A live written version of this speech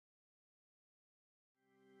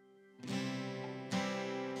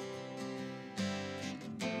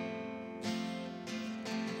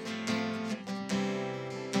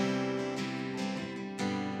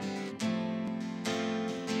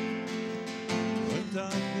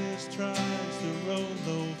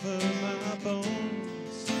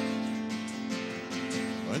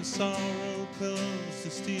When sorrow comes to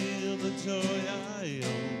steal the joy I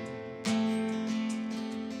own,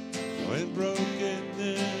 when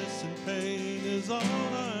brokenness and pain is all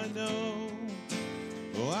I know,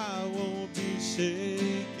 oh, I won't be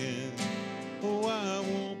shaken, oh, I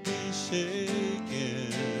won't be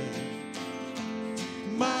shaken.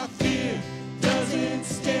 My fear doesn't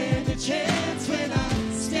stand a chance when I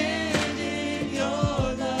stand in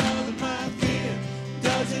your love. My fear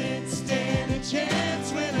doesn't stand a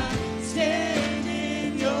chance when I stand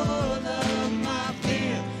in your love. My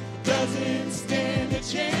fear doesn't stand a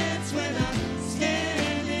chance when I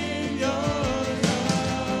stand in your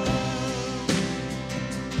love.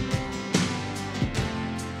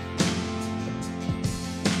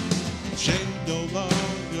 Shame no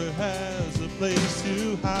longer has a place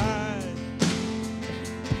to hide,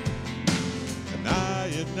 and I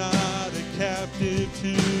am not a captive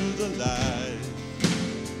to the light.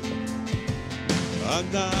 I'm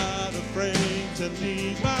not afraid to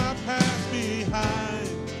leave my past behind.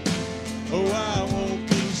 Oh, I won't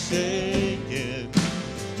be shaken.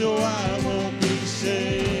 No, I won't be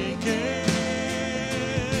shaken.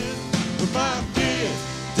 But my fear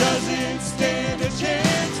doesn't stand a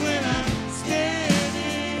chance when I stand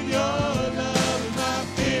in your love. My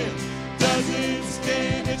fear doesn't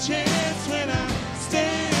stand a chance when I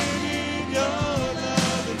stand in your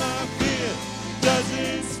love. My fear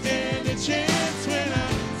doesn't stand a chance when I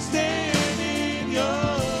stand in your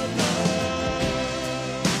love.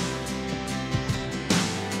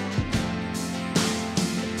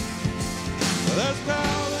 There's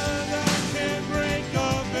power that can break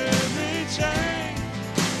off every chain.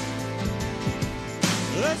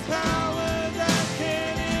 There's power that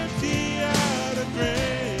can empty out a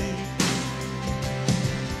grave.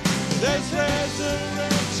 There's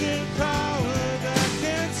resurrection power that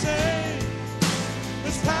can save.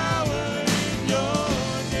 There's power in your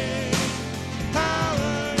name.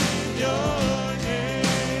 Power in your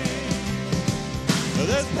name.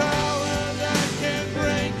 There's power that can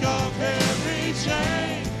break off every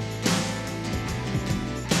chain.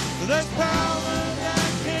 There's power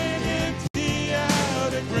that can empty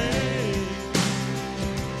out a grave.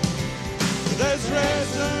 There's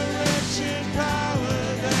resurrection power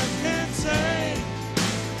that can save.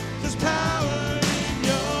 There's power in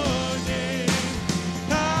your name.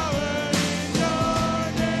 Power in your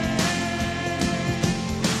name.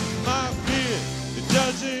 My fear, it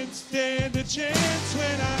doesn't stand a chance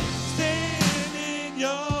when I stand in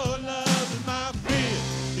your love. And my fear,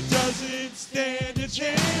 it doesn't stand a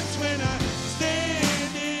chance when I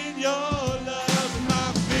stand in your love. And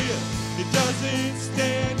my fear, it doesn't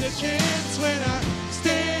stand a chance when I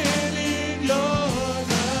stand in your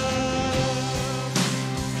love.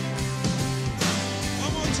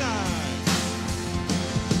 One more time.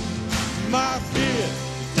 My fear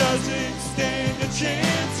doesn't stand a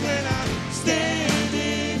chance when I stand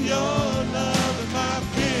in your love. And my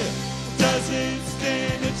fear doesn't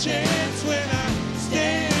stand a chance when I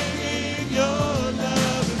stand in your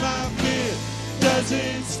love. And my fear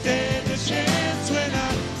doesn't stand a chance when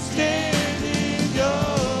I stand in your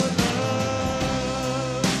love.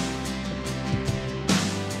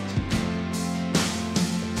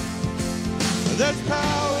 There's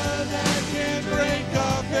power that can break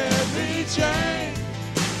off every chain.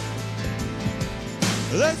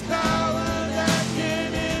 There's power that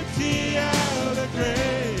can empty out a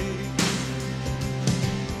grave.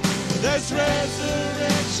 There's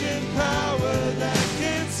resurrection power that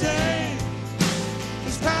can save.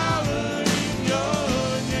 There's power in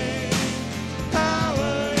your name.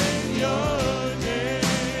 Power in your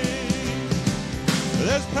name.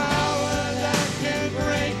 There's power that can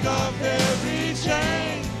break off every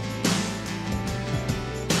chain.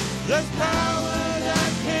 There's power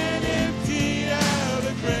that can empty out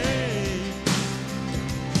a grave.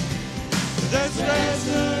 There's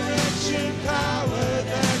resurrection power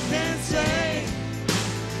that can save.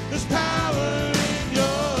 There's power in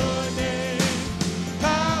your name.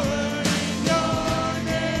 Power in your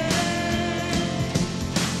name.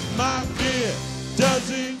 My fear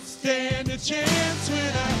doesn't stand a chance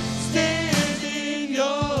when I stand in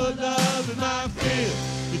your love. And my fear,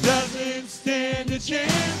 it doesn't stand a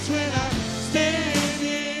chance when I stand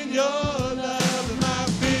in your love. And my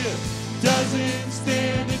fear doesn't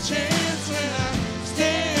stand a chance when I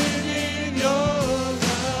stand in your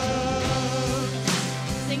love.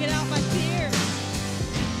 Sing it out, my fear.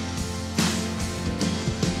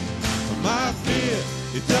 My fear,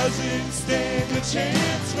 it doesn't stand a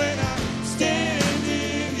chance when I stand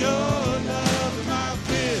in your love. And my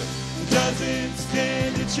fear, it doesn't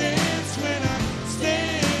stand a chance when I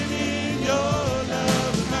stand in your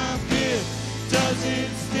love. And my fear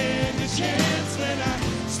doesn't stand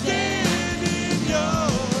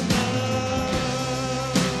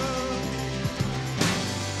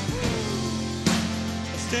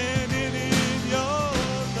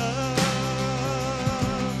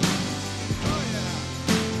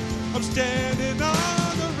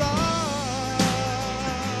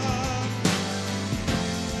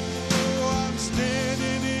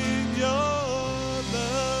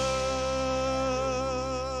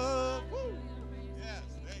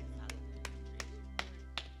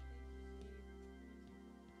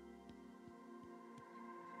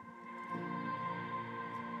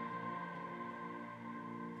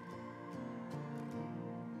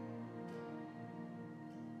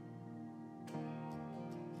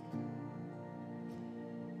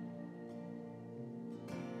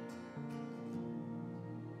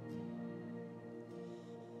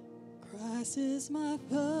Christ is my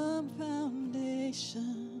firm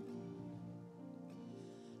foundation,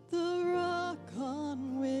 the rock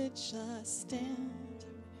on which I stand.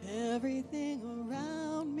 Everything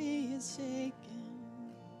around me is shaken.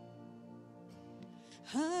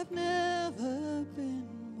 I've never been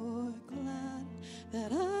more glad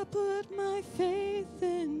that I put my faith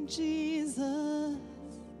in Jesus.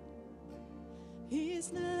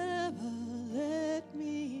 He's never let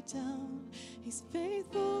me down. He's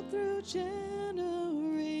faithful through generations.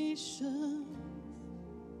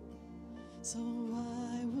 So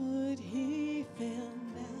why would he fail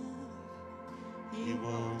now? He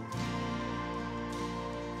won't.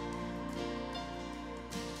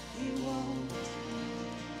 He won't.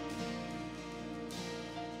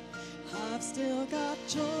 I've still got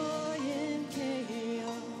joy in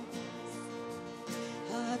chaos.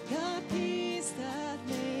 I've got peace that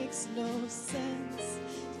makes no sense.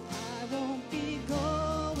 I won't be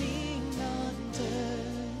going under.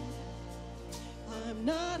 I'm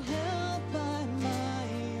not held by my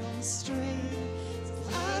own strength.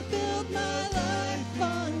 I built my life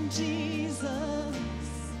on Jesus.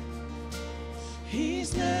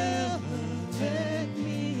 He's never let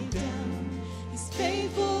me down. He's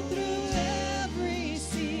faithful through every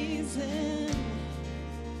season.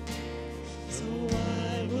 So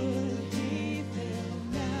why would he fail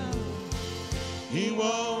now? He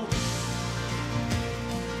won't.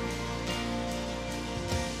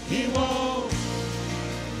 He won't.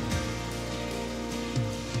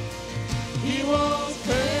 He won't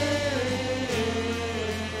fail.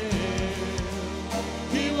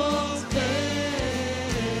 He won't fail.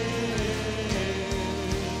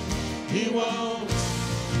 He won't.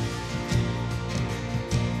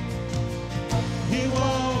 He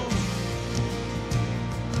won't.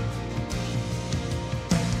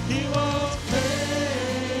 He won't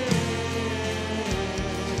fail.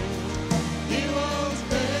 He won't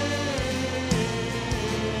fail.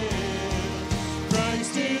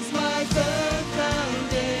 Christ is my firm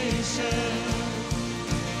foundation,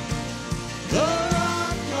 the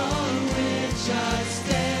rock on which I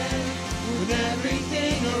stand. When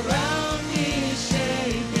everything around me is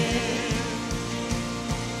shaking,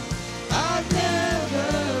 I've never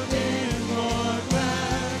been more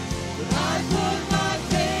glad that I put my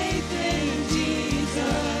faith in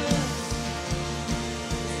Jesus.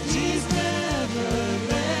 He's never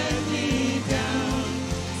let me down.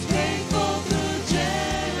 He's faithful through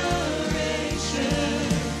generations.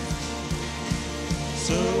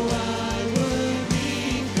 So why would he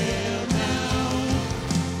fail now?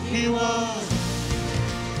 He won't.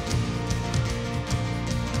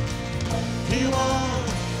 He won't.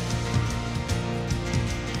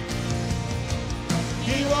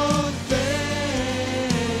 He won't fail.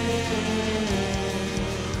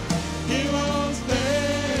 He won't fail.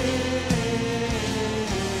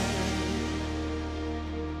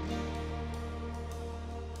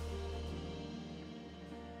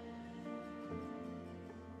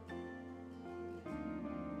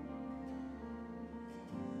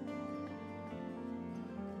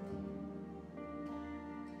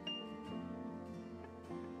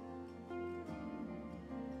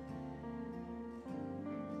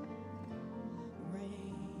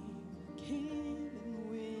 Rain came and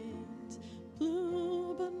wind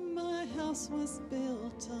blew, but my house was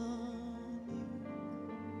built on you.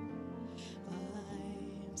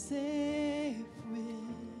 I'm safe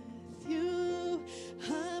with you.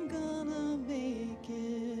 I'm gonna make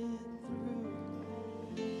it through.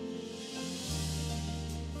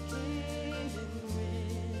 Rain and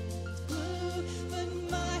wind blew, but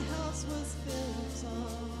my house was built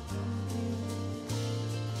on you.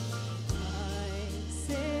 I'm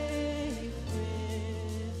safe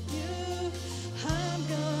with you. I'm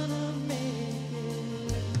gonna make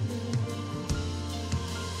it through.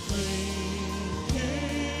 Rain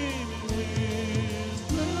came and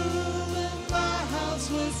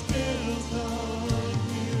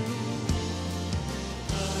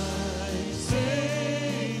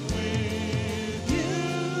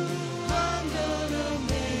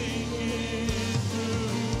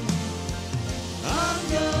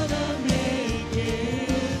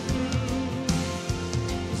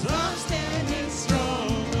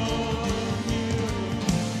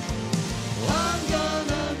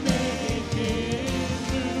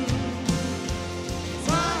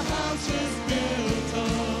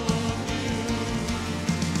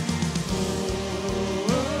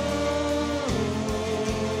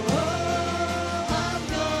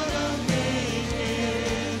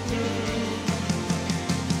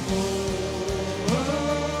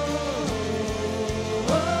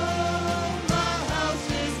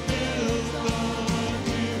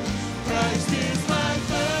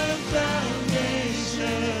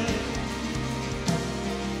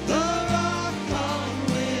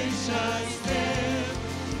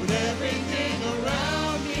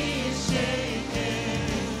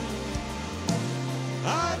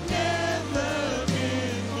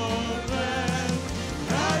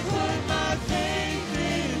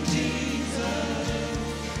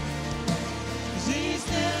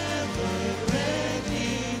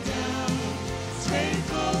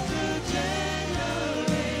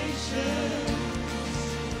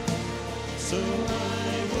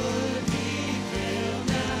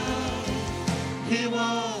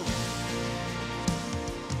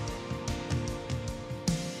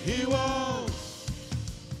He won't.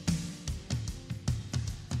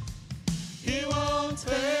 He won't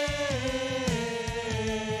fail.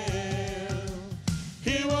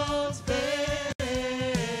 He won't fail.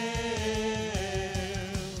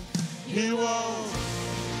 He won't.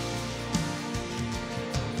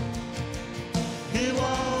 He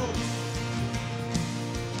won't.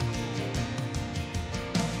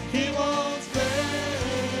 He won't fail.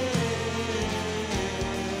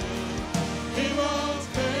 He won't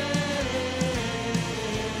fail.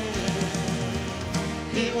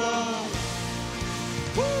 He won't.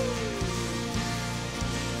 Woo!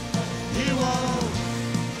 He won't.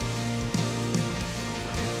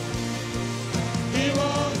 He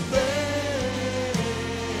won't fail.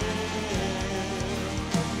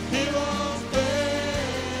 He won't fail.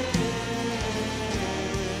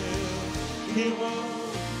 He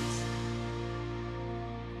won't.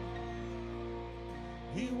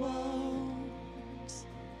 He won't.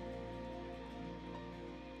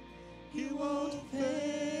 He won't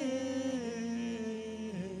fail.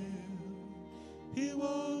 He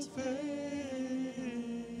won't fail.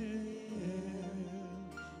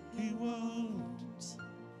 He won't.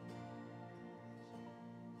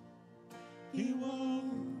 He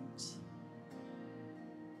won't.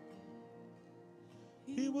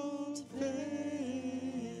 He won't fail.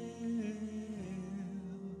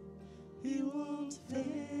 He won't fail.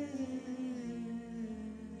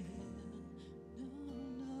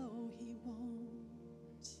 No, he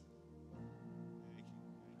won't.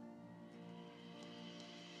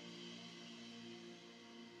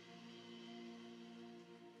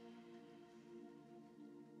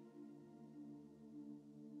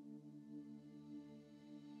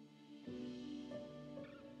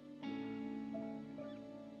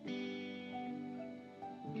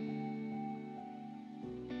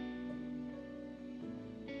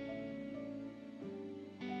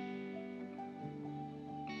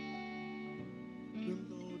 The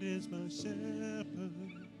Lord is my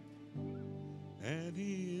shepherd, and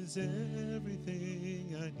He is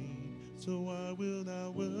everything I need. So I will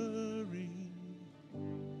not worry.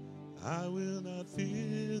 I will not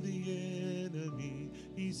fear the enemy.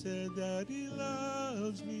 He said that He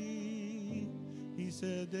loves me. He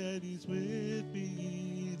said that He's with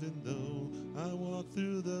me, even though I walk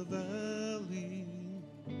through the valley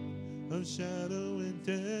of shadow and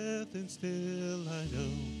death, and still I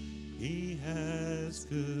know He has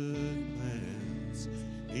good plans.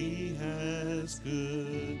 He has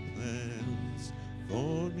good plans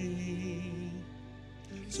for me.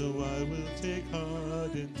 So I will take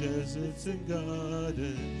heart in deserts and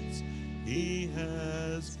gardens. He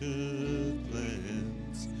has good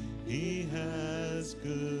plans. He has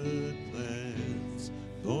good plans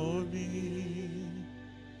for me.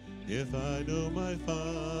 If I know my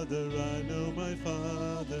Father, I know my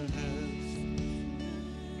Father has.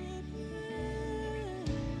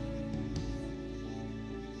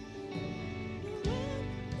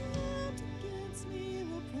 Against me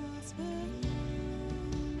will prosper.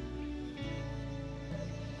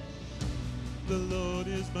 The Lord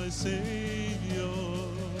is my Savior,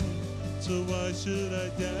 so why should I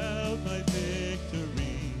doubt my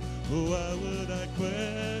victory? Why would I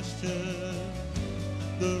question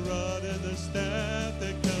the rod and the staff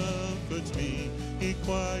that comforts me? He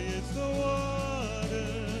quiets the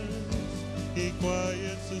waters, He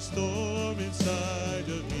quiets the storm inside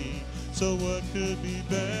of me. So what could be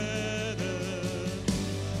better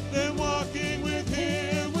than walking with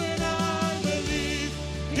Him when I believe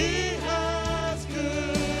He has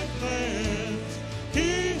good plans?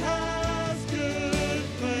 He has good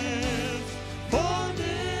plans for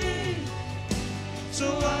me. So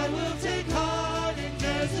I will take heart in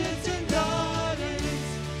deserts and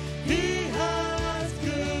gardens. He has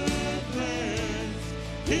good plans.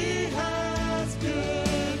 He has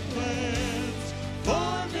good plans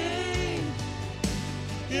for me.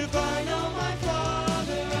 If I know my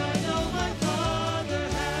Father, I know my Father.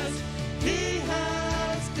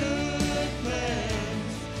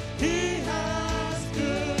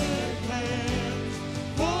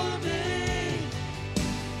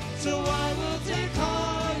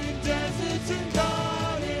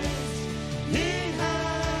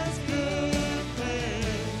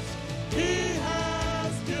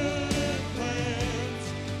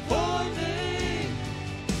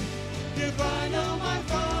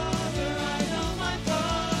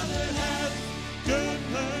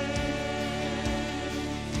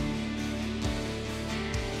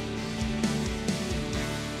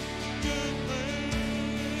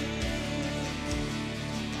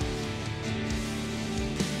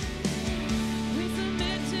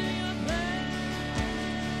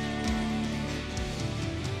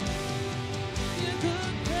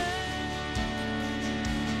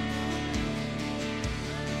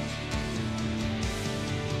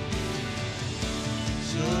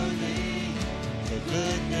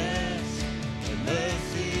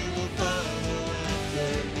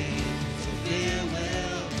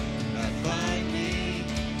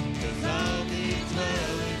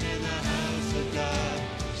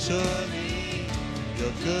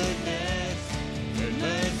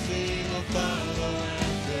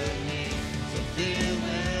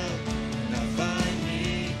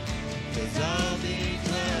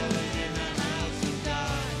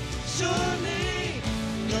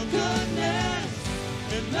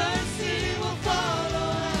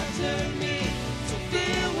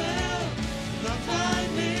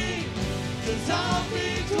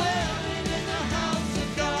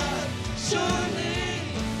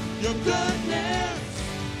 goodness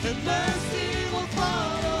and mercy will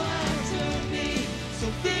follow after me. So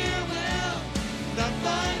fear will not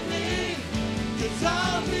find me, 'cause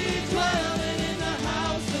I'll be dwelling in the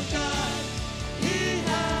house of God. He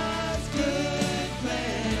has good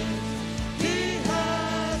plans. He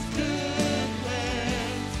has good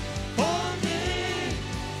plans for me.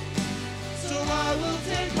 So I will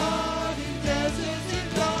take part in deserts and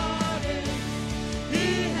gardens. He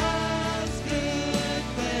has good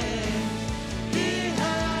plans. He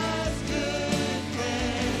has good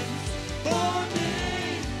plans for me.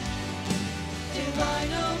 If I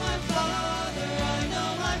know my Father, I know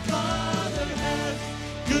my Father has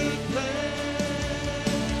good plans.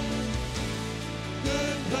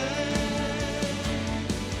 Good plans.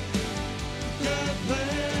 Good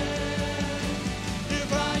plans. If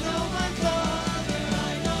I know my Father,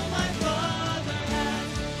 I know my Father has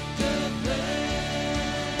good plans.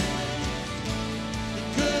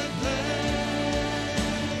 Good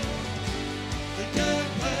plans. Good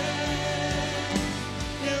plans.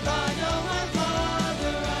 If I know my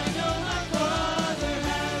Father, I know my Father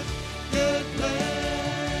has good plans.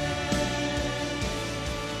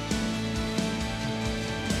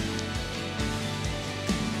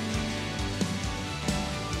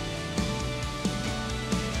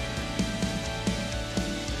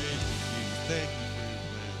 Thank you, Jesus. Thank you for your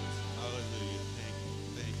plans. Hallelujah. Thank you.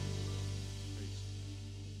 Thank you. Praise you.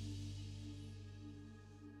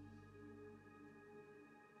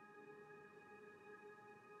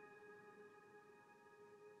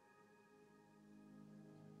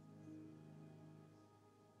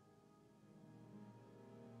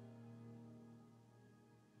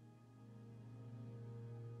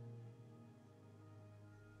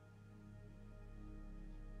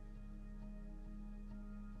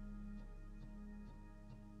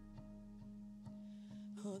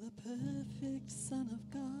 Oh, the perfect Son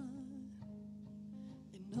of God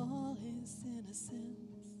in all his innocence.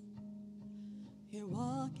 Here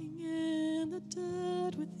walking in the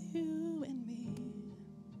dirt with you and me.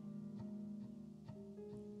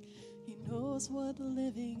 He knows what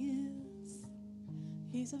living is.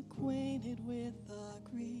 He's acquainted with our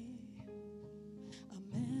grief.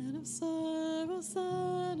 A man of sorrow,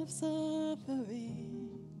 son of suffering.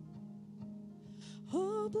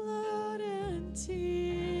 Oh, blood and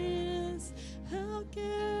tears, how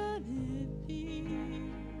can it be?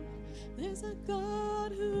 There's a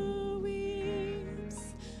God who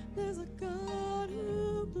weeps, there's a God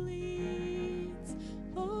who bleeds.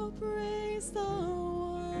 Oh, praise the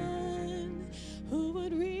one who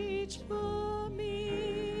would reach for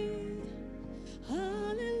me.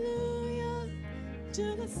 Hallelujah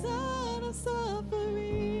to the Son of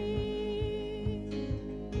suffering.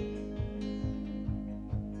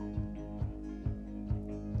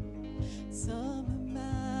 Some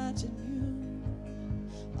imagine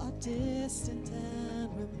you are distant and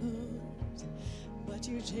removed, but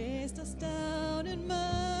you chased us down in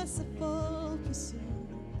merciful pursuit.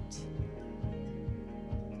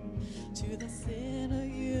 To the sinner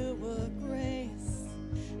you were grace,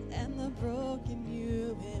 and the broken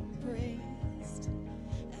you embraced.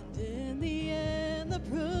 And in the end, the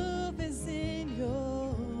proof is in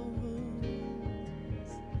your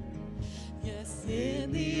wounds. Yes,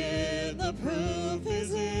 in the end, the proof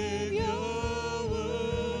is in your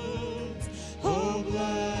wounds. Oh,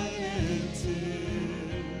 blood and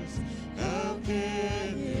tears, how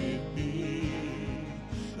can it be?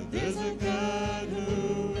 There's a God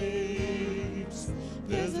who weeps,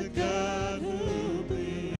 there's a God who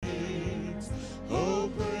bleeds. Oh,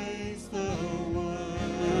 praise the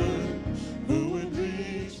one who would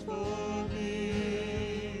reach for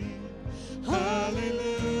me.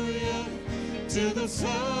 Hallelujah to the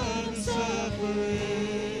Son of suffering.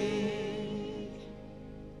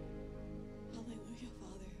 Hallelujah,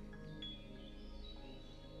 Father.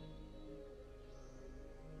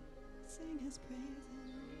 Sing his praises.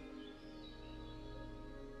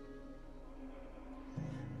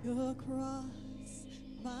 Your cross,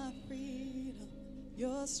 my freedom,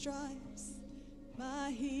 your stripes, my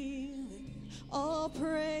healing, all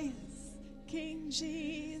praise, King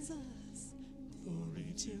Jesus.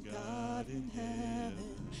 Glory to God in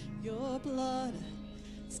heaven, your blood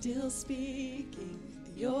still speaking,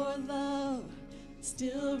 your love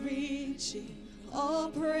still reaching, all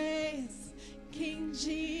praise, King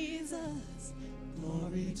Jesus.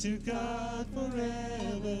 Glory to God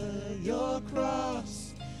forever, your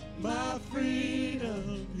cross, my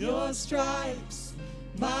freedom, your stripes,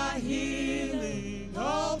 my healing,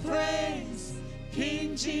 all praise,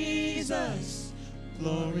 King Jesus.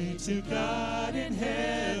 Glory to God in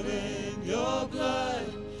heaven, your blood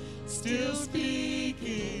still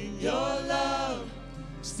speaking your love,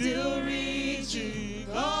 still reaching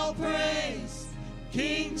all praise.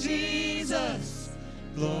 King Jesus,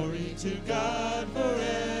 glory to God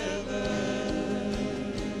forever.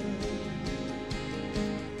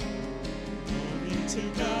 Glory to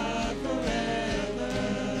God forever.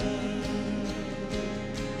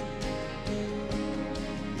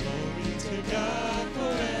 Glory to God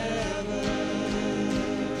forever.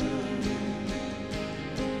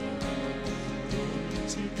 Glory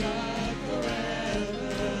to God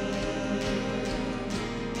forever.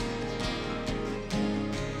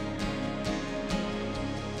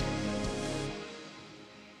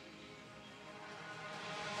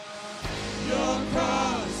 Your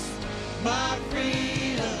cross, my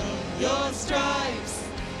freedom, your stripes,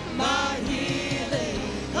 my healing,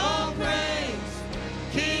 all praise.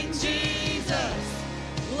 King Jesus,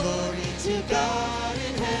 glory to God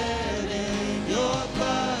in heaven. Your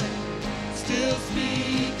blood, still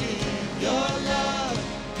speaking, your love,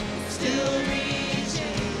 still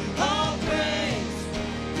reaching, all praise.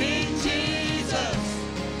 King Jesus,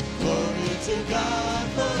 glory to God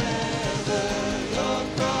forever. Your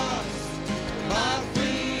cross, my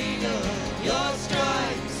freedom, your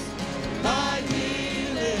stripes, my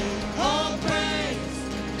healing, all praise.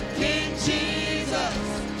 King Jesus,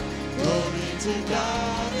 glory to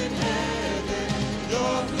God in heaven.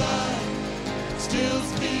 Your blood, still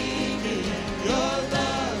speaking, your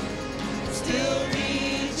love, still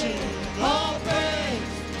reaching, all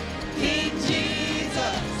praise. King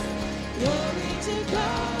Jesus, glory to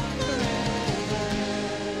God forever.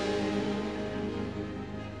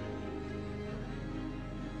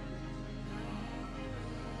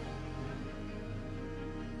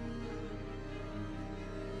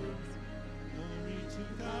 Glory to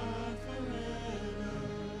God forever.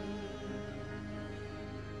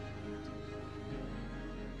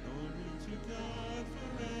 Glory to God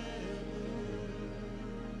forever.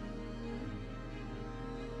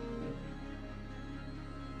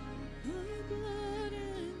 My blood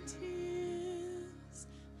and tears,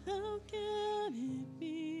 how can it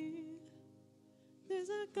be? There's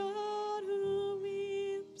a God who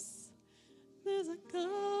weeps, there's a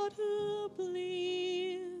God who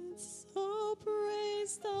bleeds. Oh,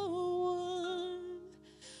 praise the one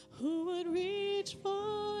who would reach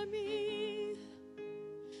for me.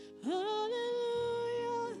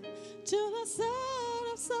 Hallelujah to the Son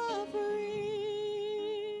of suffering.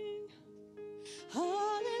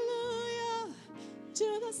 Hallelujah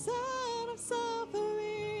to the Son of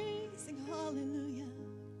suffering. Sing hallelujah.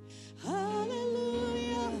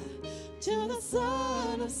 Hallelujah to the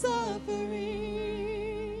Son of suffering.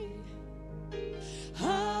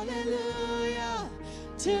 Hallelujah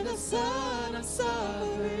to the Son of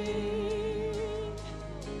suffering.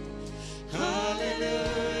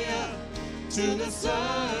 Hallelujah to the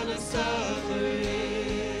Son of suffering.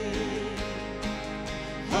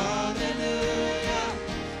 Hallelujah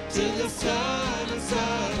to the Son of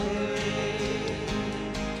suffering.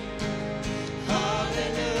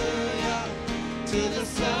 Hallelujah to the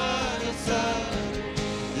Son of suffering.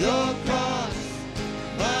 Your cross,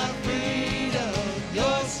 my freedom,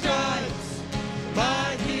 your stripes,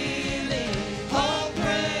 my healing, all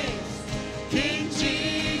praise. King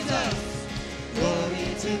Jesus,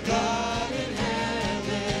 glory to God in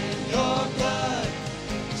heaven. Your blood,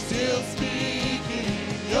 still speaking,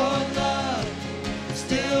 your love,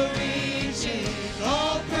 still reaching,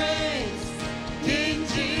 all praise. King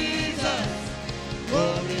Jesus,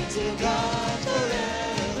 glory to God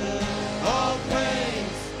forever. All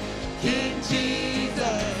praise. King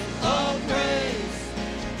Jesus, all praise.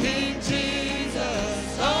 King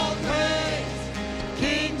Jesus, all praise.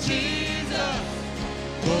 King Jesus,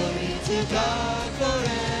 glory to God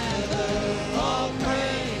forever. All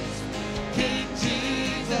praise. King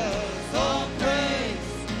Jesus, all praise.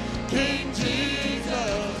 King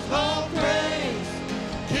Jesus, all praise.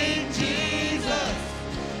 King Jesus,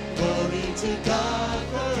 glory to God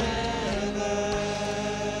forever.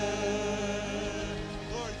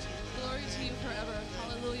 Lord Jesus. Glory to you forever.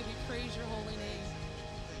 Hallelujah. We praise your holy name.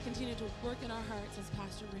 Continue to work in our hearts as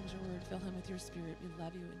Pastor brings your word. Fill him with your spirit. We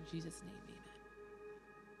love you in Jesus' name.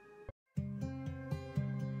 Amen.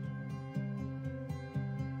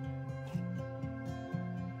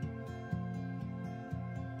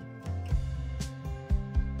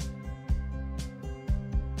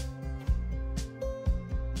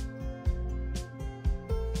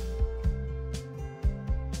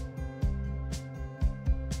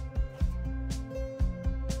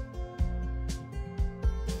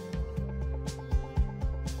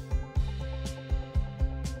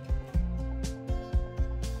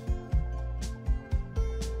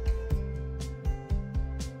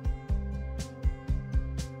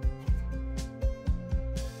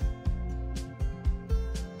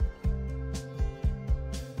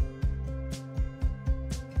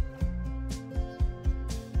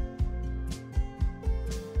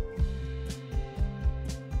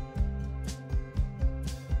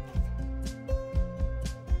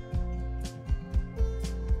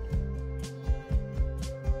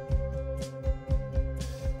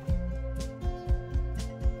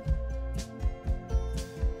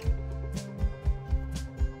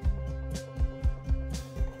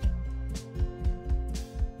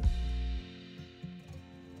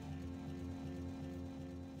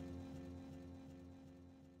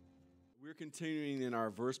 continuing in our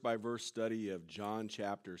verse-by-verse study of John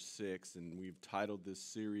chapter 6, and we've titled this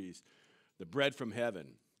series, The Bread from Heaven.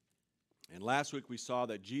 And last week we saw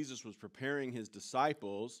that Jesus was preparing his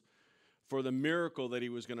disciples for the miracle that he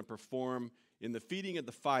was going to perform in the feeding of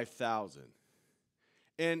the 5,000.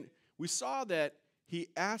 And we saw that he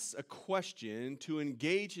asks a question to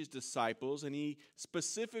engage his disciples, and he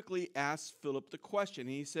specifically asks Philip the question.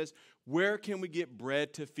 He says, where can we get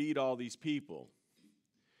bread to feed all these people?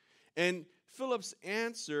 And Philip's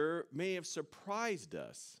answer may have surprised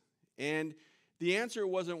us. And the answer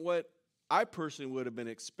wasn't what I personally would have been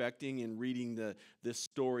expecting in reading this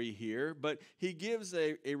story here, but he gives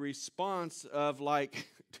a response of like,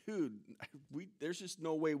 dude, there's just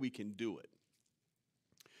no way we can do it.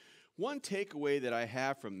 One takeaway that I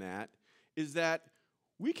have from that is that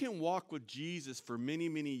we can walk with Jesus for many,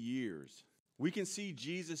 many years. We can see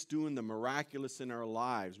Jesus doing the miraculous in our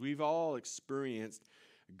lives. We've all experienced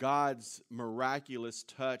God's miraculous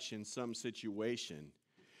touch in some situation.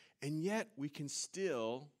 And yet we can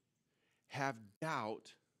still have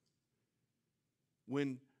doubt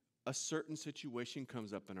when a certain situation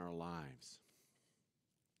comes up in our lives.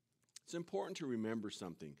 It's important to remember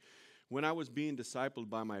something. When I was being discipled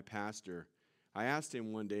by my pastor, I asked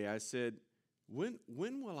him one day, I said, when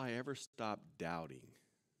will I ever stop doubting?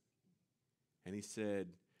 And he said,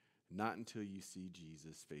 not until you see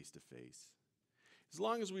Jesus face to face. As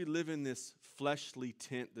long as we live in this fleshly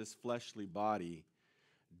tent, this fleshly body,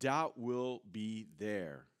 doubt will be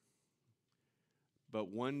there. But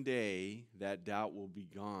one day, that doubt will be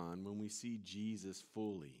gone when we see Jesus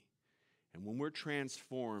fully and when we're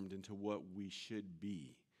transformed into what we should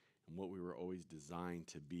be and what we were always designed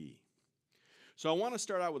to be. So I want to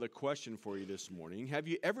start out with a question for you this morning. Have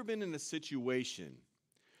you ever been in a situation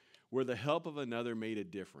where the help of another made a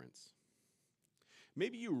difference?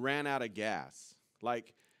 Maybe you ran out of gas.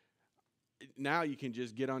 Like, now you can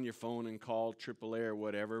just get on your phone and call AAA or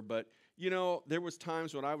whatever, but, you know, there was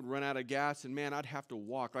times when I would run out of gas and, man, I'd have to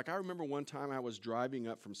walk. Like, I remember one time I was driving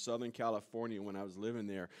up from Southern California when I was living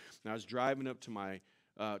there, and I was driving up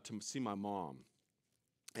to see my mom.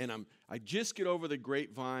 And I just get over the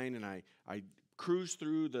Grapevine, and I cruise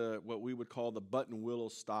through what we would call the Button Willow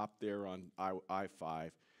stop there on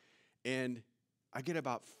I-5, and I get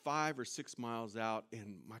about 5 or 6 miles out,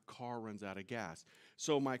 and my car runs out of gas.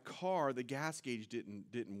 So my car, the gas gauge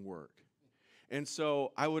didn't work. And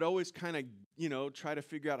so I would always kind of, try to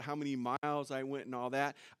figure out how many miles I went and all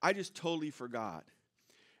that. I just totally forgot.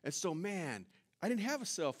 And so, man, I didn't have a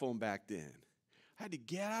cell phone back then. I had to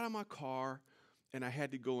get out of my car, and I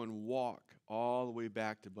had to go and walk all the way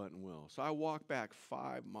back to Button Willow. So I walked back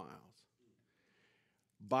 5 miles,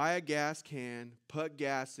 buy a gas can, put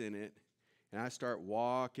gas in it, and I start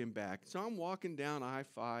walking back. So I'm walking down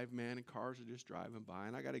I-5, man, and cars are just driving by,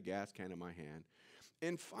 and I got a gas can in my hand.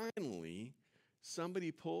 And finally,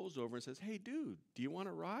 somebody pulls over and says, hey, dude, do you want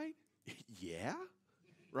to ride? Yeah,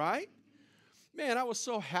 right? Man, I was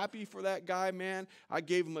so happy for that guy, man. I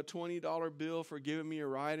gave him a $20 bill for giving me a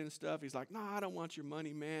ride and stuff. He's like, no, I don't want your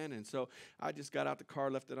money, man. And so I just got out the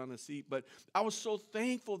car, left it on the seat. But I was so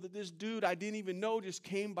thankful that this dude I didn't even know just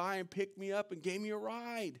came by and picked me up and gave me a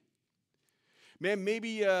ride. Man,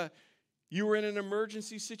 maybe you were in an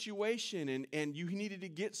emergency situation and you needed to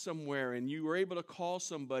get somewhere and you were able to call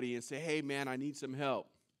somebody and say, hey, man, I need some help.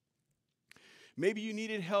 Maybe you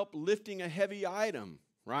needed help lifting a heavy item,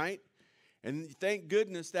 right? And thank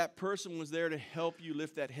goodness that person was there to help you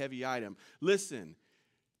lift that heavy item. Listen,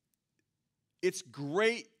 it's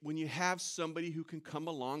great when you have somebody who can come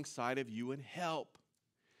alongside of you and help.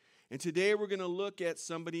 And today we're going to look at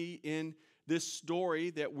somebody in this story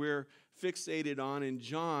that we're fixated on in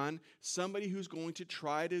John, somebody who's going to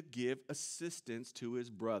try to give assistance to his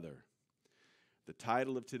brother. The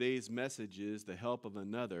title of today's message is The Help of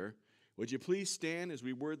Another. Would you please stand as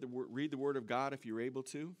we read the Word of God if you're able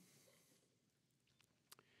to?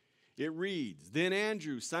 It reads, Then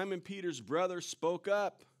Andrew, Simon Peter's brother, spoke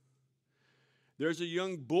up. There's a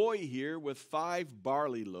young boy here with 5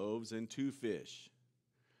 barley loaves and 2 fish.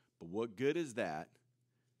 But what good is that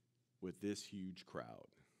with this huge crowd?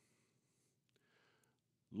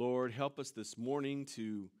 Lord, help us this morning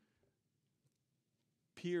to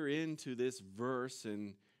peer into this verse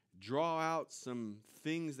and draw out some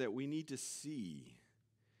things that we need to see.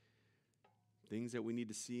 Things that we need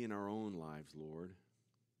to see in our own lives, Lord.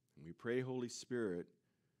 And we pray, Holy Spirit,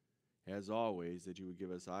 as always, that you would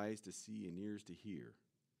give us eyes to see and ears to hear,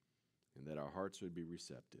 and that our hearts would be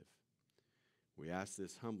receptive. We ask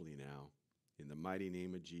this humbly now, in the mighty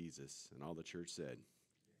name of Jesus. And all the church said,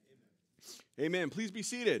 Amen. Amen. Please be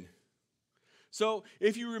seated. So,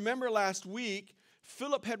 if you remember last week,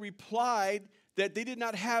 Philip had replied that they did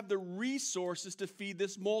not have the resources to feed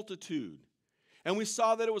this multitude. And we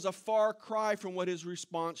saw that it was a far cry from what his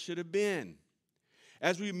response should have been.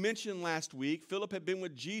 As we mentioned last week, Philip had been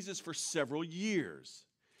with Jesus for several years.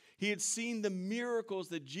 He had seen the miracles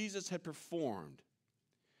that Jesus had performed.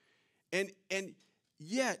 And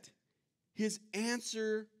yet, his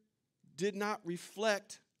answer did not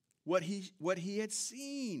reflect what he had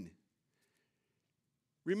seen.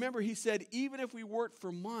 Remember, he said, even if we worked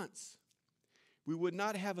for months, we would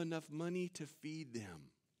not have enough money to feed them.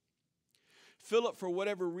 Philip, for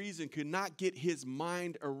whatever reason, could not get his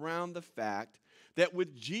mind around the fact that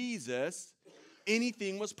with Jesus,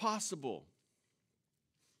 anything was possible.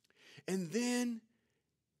 And then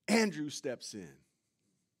Andrew steps in.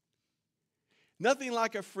 Nothing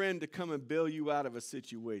like a friend to come and bail you out of a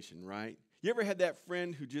situation, right? You ever had that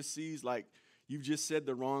friend who just sees like you've just said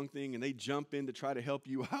the wrong thing and they jump in to try to help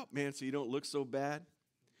you out, man, so you don't look so bad?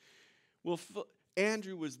 Well,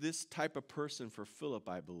 Andrew was this type of person for Philip,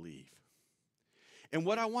 I believe. And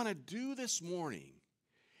what I want to do this morning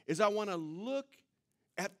is I want to look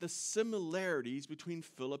at the similarities between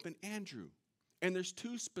Philip and Andrew. And there's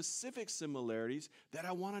two specific similarities that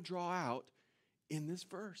I want to draw out in this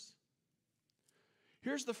verse.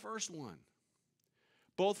 Here's the first one.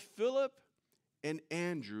 Both Philip and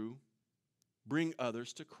Andrew bring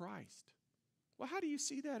others to Christ. Well, how do you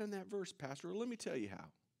see that in that verse, Pastor? Well, let me tell you how.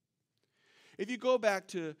 If you go back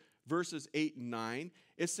to verses 8 and 9,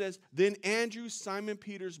 it says, "Then Andrew, Simon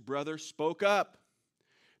Peter's brother, spoke up.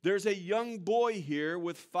 There's a young boy here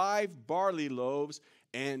with 5 barley loaves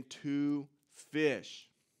and 2 fish."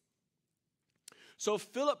 So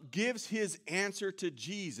Philip gives his answer to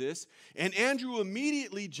Jesus, and Andrew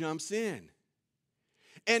immediately jumps in.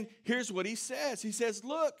 And here's what he says. He says,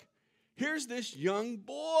 look, here's this young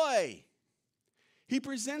boy. He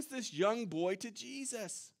presents this young boy to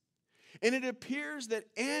Jesus. And it appears that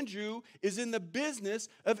Andrew is in the business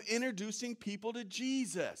of introducing people to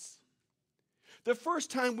Jesus. The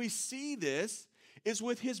first time we see this is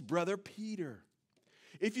with his brother Peter.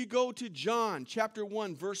 If you go to John chapter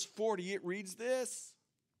 1, verse 40, it reads this.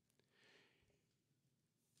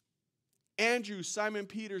 Andrew, Simon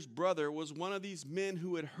Peter's brother, was one of these men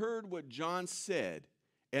who had heard what John said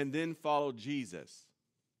and then followed Jesus.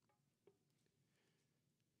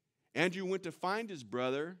 Andrew went to find his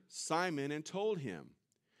brother Simon and told him,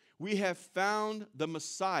 "We have found the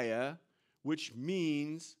Messiah," which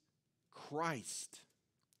means Christ.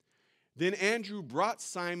 Then Andrew brought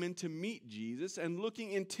Simon to meet Jesus, and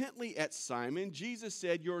looking intently at Simon, Jesus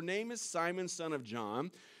said, "Your name is Simon, son of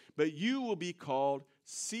John, but you will be called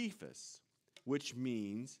Cephas," which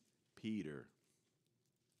means Peter.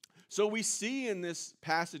 So we see in this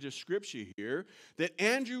passage of Scripture here that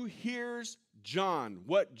Andrew hears John.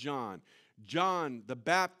 What John? John the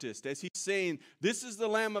Baptist, as he's saying, "This is the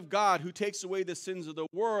Lamb of God who takes away the sins of the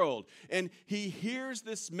world." And he hears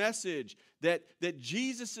this message that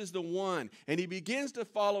Jesus is the one, and he begins to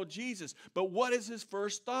follow Jesus. But what is his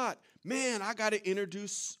first thought? Man, I got to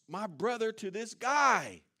introduce my brother to this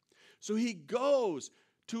guy. So he goes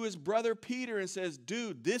to his brother Peter and says,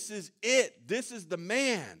 "Dude, this is it. This is the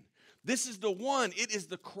man. This is the one. It is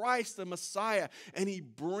the Christ, the Messiah." And he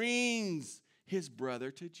brings his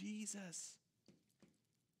brother to Jesus.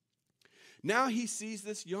 Now he sees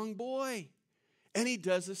this young boy, and he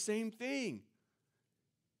does the same thing.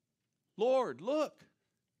 "Lord, look,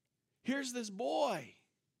 here's this boy.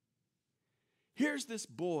 Here's this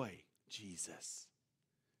boy, Jesus."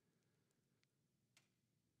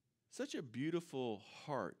 Such a beautiful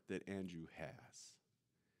heart that Andrew has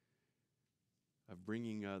of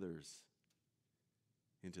bringing others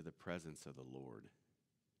into the presence of the Lord.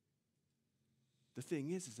 The thing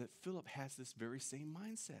is that Philip has this very same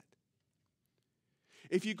mindset.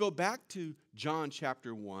 If you go back to John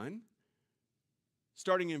chapter 1,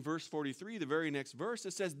 starting in verse 43, the very next verse,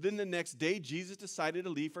 it says, "Then the next day Jesus decided to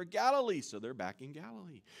leave for Galilee." So they're back in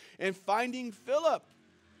Galilee. "And finding Philip,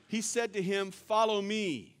 he said to him, 'Follow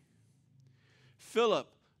me.'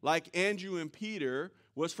 Philip, like Andrew and Peter,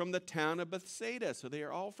 was from the town of Bethsaida." So they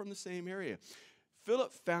are all from the same area.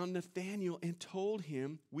 "Philip found Nathanael and told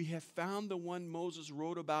him, 'We have found the one Moses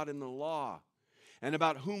wrote about in the law, and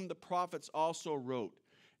about whom the prophets also wrote,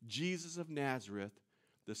 Jesus of Nazareth,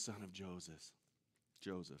 the son of Joseph.'"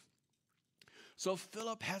 So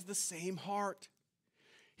Philip has the same heart.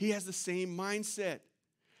 He has the same mindset.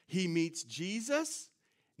 He meets Jesus.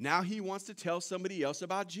 Now he wants to tell somebody else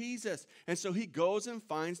about Jesus. And so he goes and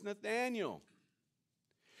finds Nathanael.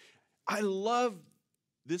 I love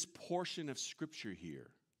this portion of Scripture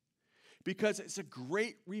here because it's a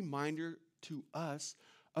great reminder to us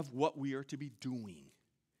of what we are to be doing.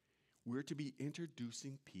 We're to be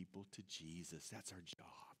introducing people to Jesus. That's our job.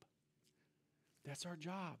 That's our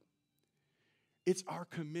job. It's our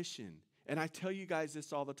commission. And I tell you guys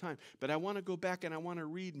this all the time, but I want to go back and I want to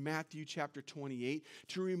read Matthew chapter 28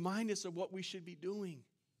 to remind us of what we should be doing.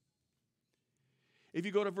 If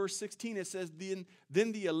you go to verse 16, it says,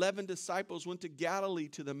 Then the 11 disciples went to Galilee,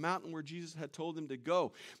 to the mountain where Jesus had told them to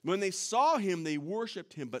go. When they saw him, they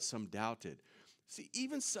worshiped him, but some doubted. See,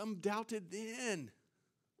 even some doubted then.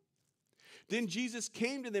 Then Jesus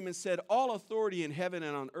came to them and said, All authority in heaven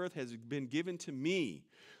and on earth has been given to me.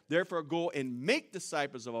 Therefore go and make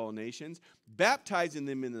disciples of all nations, baptizing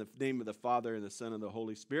them in the name of the Father and the Son and the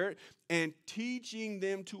Holy Spirit, and teaching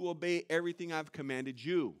them to obey everything I've commanded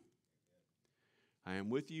you. I am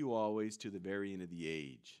with you always to the very end of the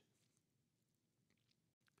age.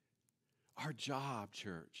 Our job,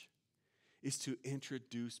 church, is to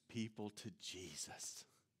introduce people to Jesus.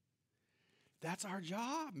 That's our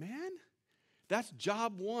job, man. That's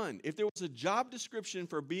job one. If there was a job description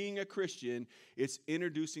for being a Christian, it's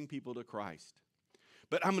introducing people to Christ.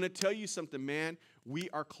 But I'm going to tell you something, man. We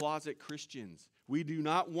are closet Christians. We do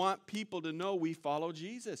not want people to know we follow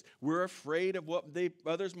Jesus. We're afraid of what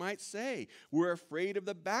others might say. We're afraid of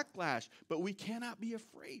the backlash. But we cannot be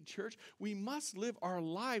afraid, church. We must live our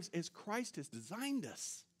lives as Christ has designed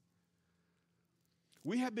us.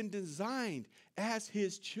 We have been designed as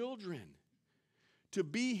his children, to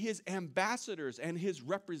be his ambassadors and his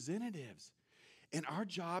representatives. And our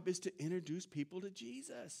job is to introduce people to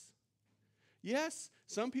Jesus. Yes,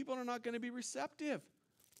 some people are not going to be receptive,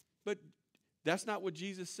 but that's not what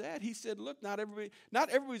Jesus said. He said, look, not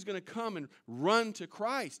everybody's going to come and run to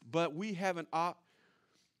Christ, but we have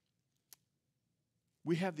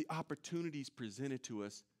the opportunities presented to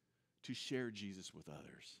us to share Jesus with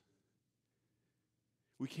others.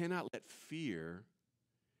 We cannot let fear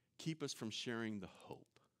keep us from sharing the hope.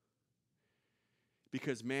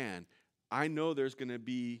 Because, man, I know there's going to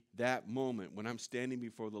be that moment when I'm standing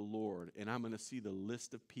before the Lord and I'm going to see the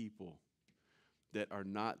list of people that are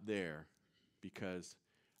not there because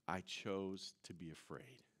I chose to be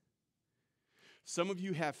afraid. Some of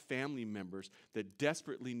you have family members that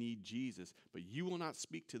desperately need Jesus, but you will not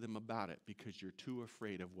speak to them about it because you're too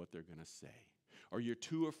afraid of what they're going to say, or you're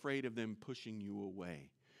too afraid of them pushing you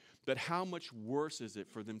away. But how much worse is it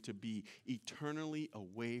for them to be eternally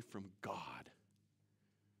away from God?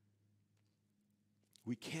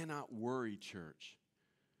 We cannot worry, church,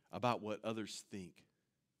 about what others think.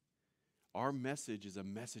 Our message is a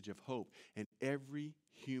message of hope, and every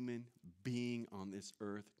human being on this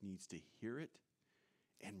earth needs to hear it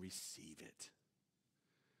and receive it.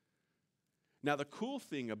 Now, the cool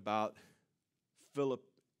thing about Philip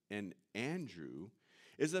and Andrew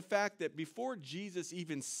is the fact that before Jesus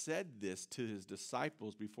even said this to his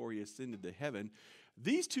disciples before he ascended to heaven,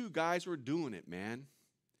 these two guys were doing it, man.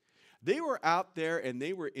 They were out there and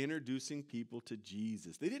they were introducing people to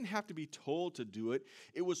Jesus. They didn't have to be told to do it.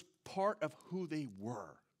 It was part of who they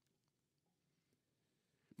were.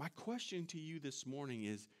 My question to you this morning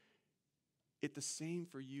is it the same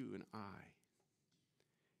for you and I?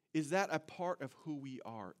 Is that a part of who we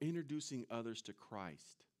are, introducing others to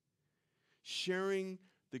Christ? Sharing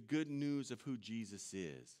the good news of who Jesus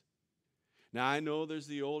is. Now, I know there's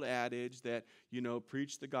the old adage that,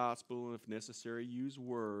 preach the gospel and if necessary, use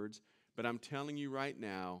words. But I'm telling you right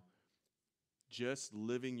now, just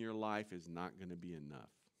living your life is not going to be enough.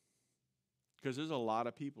 Because there's a lot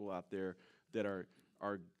of people out there that are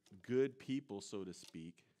good people, so to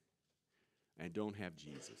speak, and don't have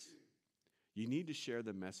Jesus. You need to share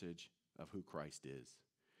the message of who Christ is.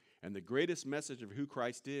 And the greatest message of who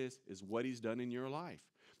Christ is what he's done in your life.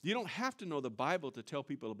 You don't have to know the Bible to tell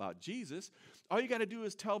people about Jesus. All you got to do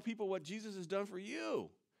is tell people what Jesus has done for you.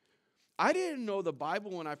 I didn't know the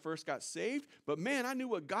Bible when I first got saved, but man, I knew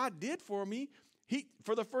what God did for me.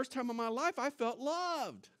 For the first time in my life, I felt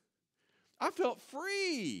loved. I felt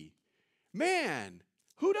free. Man,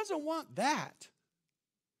 who doesn't want that?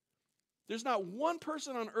 There's not one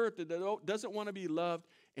person on earth that doesn't want to be loved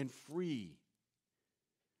and free.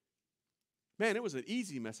 Man, it was an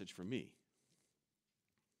easy message for me.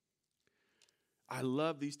 I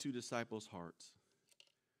love these two disciples' hearts,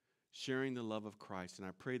 sharing the love of Christ, and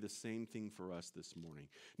I pray the same thing for us this morning.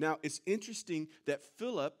 Now, it's interesting that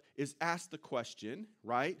Philip is asked the question,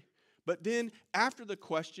 right? But then after the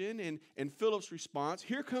question and Philip's response,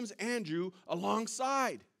 here comes Andrew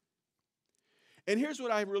alongside. And here's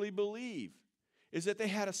what I really believe, is that they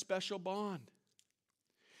had a special bond.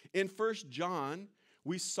 In 1 John,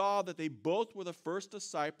 we saw that they both were the first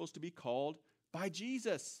disciples to be called by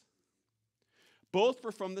Jesus. Both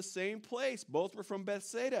were from the same place. Both were from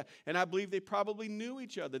Bethsaida. And I believe they probably knew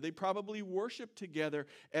each other. They probably worshiped together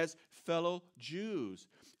as fellow Jews.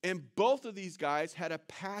 And both of these guys had a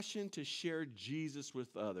passion to share Jesus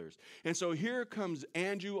with others. And so here comes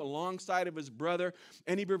Andrew alongside of his brother,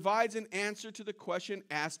 and he provides an answer to the question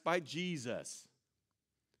asked by Jesus.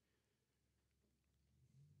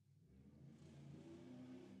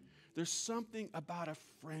 There's something about a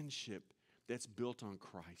friendship that's built on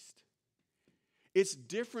Christ. It's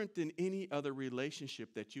different than any other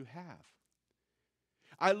relationship that you have.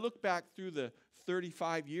 I look back through the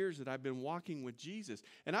 35 years that I've been walking with Jesus,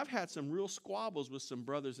 and I've had some real squabbles with some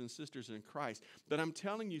brothers and sisters in Christ. But I'm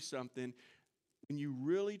telling you something, when you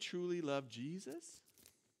really, truly love Jesus,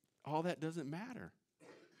 all that doesn't matter.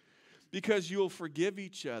 Because you'll forgive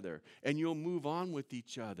each other, and you'll move on with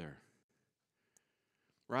each other.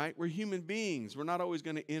 Right? We're human beings. We're not always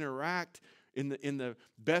going to interact in the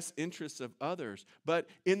best interests of others. But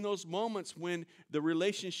in those moments when the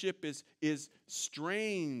relationship is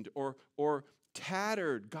strained or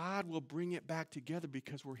tattered, God will bring it back together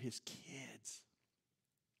because we're his kids.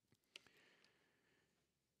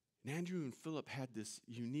 And Andrew and Philip had this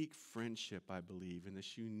unique friendship, I believe, and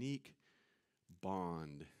this unique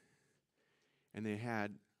bond. And they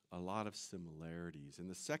had a lot of similarities. And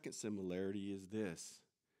the second similarity is this,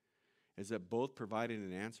 is that both provided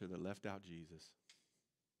an answer that left out Jesus.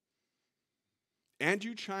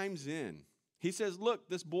 Andrew chimes in. He says, look,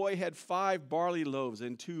 this boy had 5 barley loaves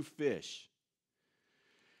and 2 fish.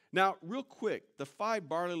 Now, real quick, the 5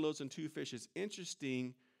 barley loaves and 2 fish is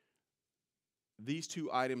interesting. These 2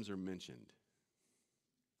 items are mentioned.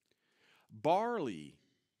 Barley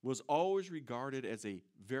was always regarded as a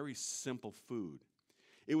very simple food.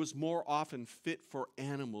 It was more often fit for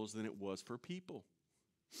animals than it was for people.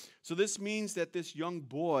 So this means that this young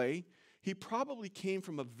boy, he probably came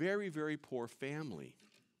from a very, very poor family.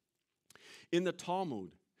 In the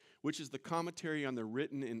Talmud, which is the commentary on the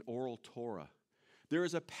written and oral Torah, there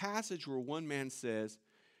is a passage where one man says,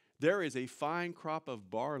 there is a fine crop of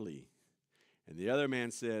barley. And the other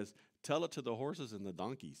man says, tell it to the horses and the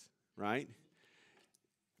donkeys, right?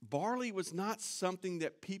 Barley was not something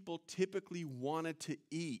that people typically wanted to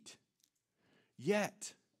eat.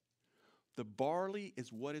 Yet, the barley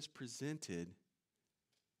is what is presented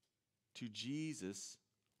to Jesus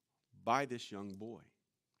by this young boy.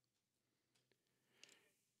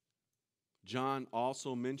 John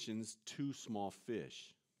also mentions 2 small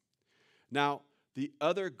fish. Now, the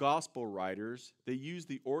other gospel writers, they use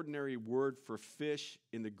the ordinary word for fish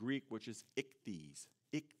in the Greek, which is ichthyes.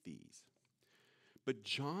 But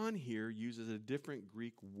John here uses a different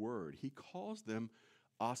Greek word. He calls them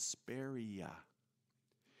asperia,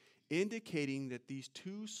 indicating that these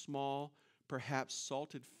 2 small, perhaps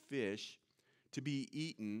salted fish to be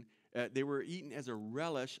eaten, they were eaten as a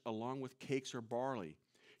relish along with cakes or barley.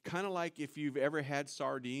 Kind of like if you've ever had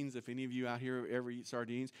sardines, if any of you out here ever eat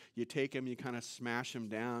sardines, you take them, you kind of smash them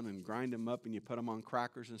down and grind them up and you put them on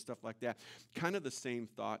crackers and stuff like that. Kind of the same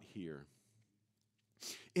thought here.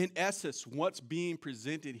 In essence, what's being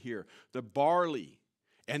presented here, the barley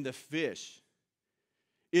and the fish,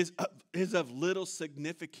 is of little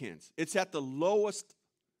significance. It's at the lowest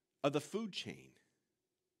of the food chain.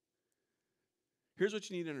 Here's what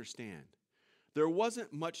you need to understand. There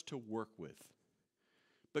wasn't much to work with.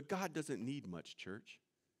 But God doesn't need much, church.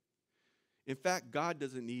 In fact, God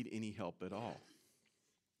doesn't need any help at all.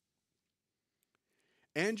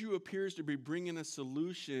 Andrew appears to be bringing a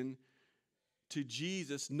solution to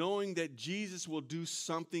Jesus, knowing that Jesus will do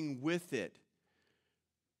something with it.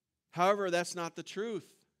 However, that's not the truth.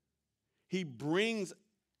 He brings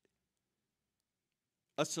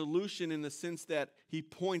a solution in the sense that he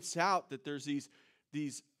points out that there's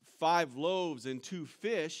these 5 loaves and 2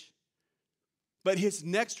 fish. But his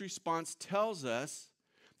next response tells us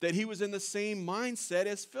that he was in the same mindset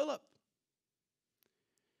as Philip.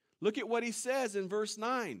 Look at what he says in verse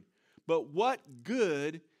 9. But what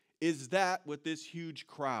good is that with this huge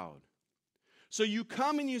crowd? So you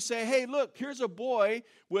come and you say, hey, look, here's a boy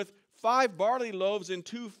with 5 barley loaves and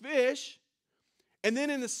 2 fish. And then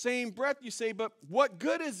in the same breath you say, but what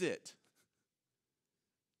good is it?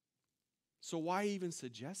 So why even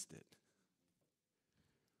suggest it?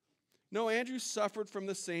 No, Andrew suffered from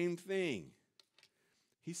the same thing.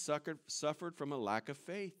 He suffered from a lack of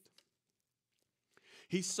faith.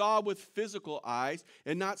 He saw with physical eyes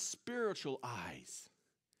and not spiritual eyes.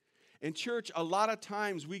 In church, a lot of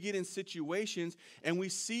times we get in situations and we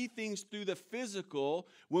see things through the physical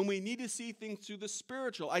when we need to see things through the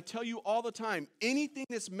spiritual. I tell you all the time, anything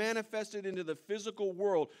that's manifested into the physical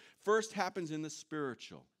world first happens in the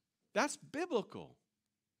spiritual. That's biblical.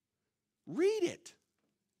 Read it.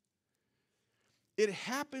 It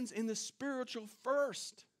happens in the spiritual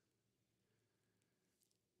first.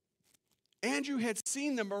 Andrew had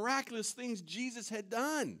seen the miraculous things Jesus had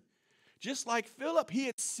done. Just like Philip, he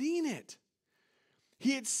had seen it.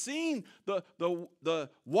 He had seen the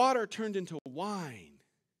water turned into wine.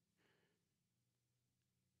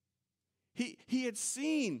 He had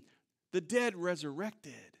seen the dead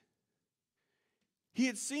resurrected. He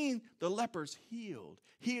had seen the lepers healed.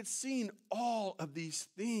 He had seen all of these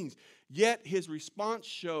things. Yet his response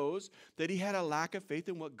shows that he had a lack of faith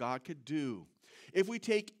in what God could do. If we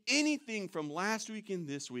take anything from last week and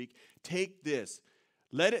this week, take this.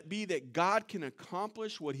 Let it be that God can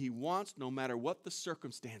accomplish what he wants no matter what the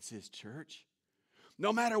circumstance is, church.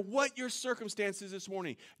 No matter what your circumstance is this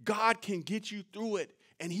morning, God can get you through it,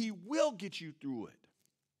 and he will get you through it.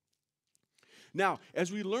 Now,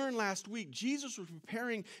 as we learned last week, Jesus was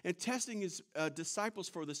preparing and testing his disciples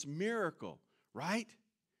for this miracle, right?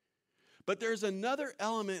 But there's another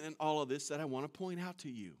element in all of this that I want to point out to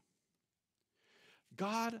you.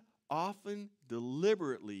 God often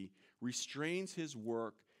deliberately restrains his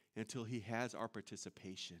work until he has our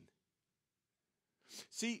participation.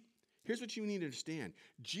 See, here's what you need to understand.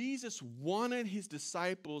 Jesus wanted his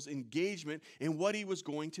disciples' engagement in what he was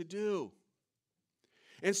going to do.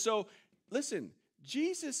 And so, listen,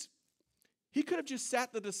 Jesus, he could have just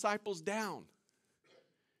sat the disciples down.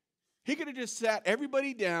 He could have just sat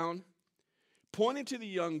everybody down, pointed to the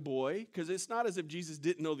young boy, because it's not as if Jesus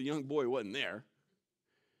didn't know the young boy wasn't there.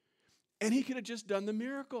 And he could have just done the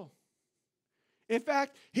miracle. In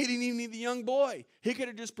fact, he didn't even need the young boy. He could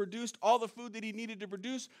have just produced all the food that he needed to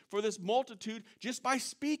produce for this multitude just by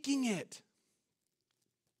speaking it.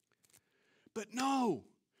 But no,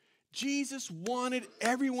 Jesus wanted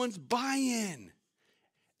everyone's buy-in.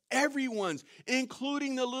 Everyone's,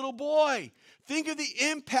 including the little boy. Think of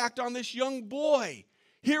the impact on this young boy.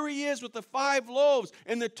 Here he is with the 5 loaves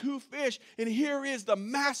and the 2 fish. And here is the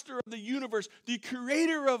master of the universe, the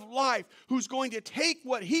creator of life, who's going to take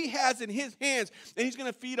what he has in his hands and he's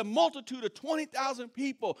going to feed a multitude of 20,000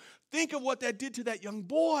 people. Think of what that did to that young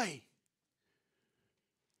boy.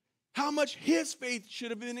 How much his faith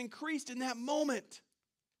should have been increased in that moment.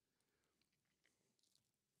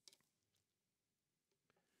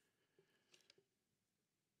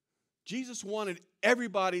 Jesus wanted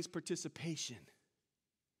everybody's participation.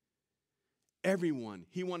 Everyone.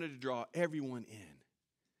 He wanted to draw everyone in.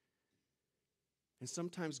 And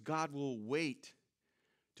sometimes God will wait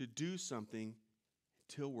to do something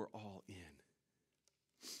until we're all in.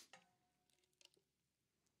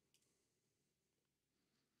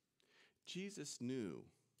 Jesus knew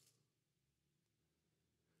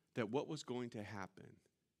that what was going to happen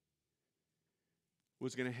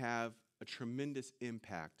was going to have a tremendous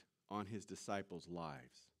impact on his disciples'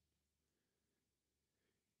 lives.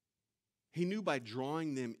 He knew by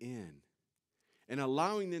drawing them in and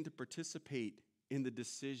allowing them to participate in the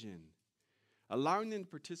decision, allowing them to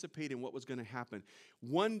participate in what was going to happen,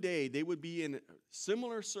 one day they would be in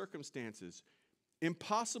similar circumstances,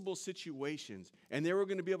 impossible situations, and they were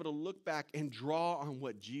going to be able to look back and draw on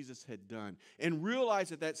what Jesus had done and realize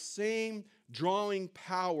that that same drawing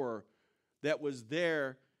power that was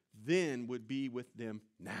there then would be with them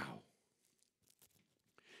now.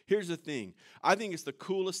 Here's the thing. I think it's the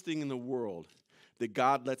coolest thing in the world that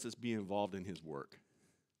God lets us be involved in his work.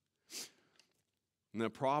 And the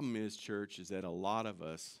problem is, church, is that a lot of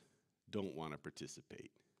us don't want to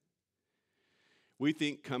participate. We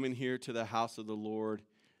think coming here to the house of the Lord,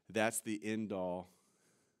 that's the end all,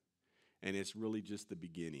 and it's really just the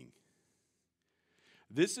beginning.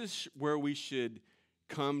 This is where we should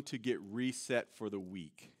come to get reset for the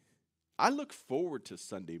week. I look forward to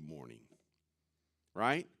Sunday morning,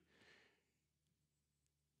 right?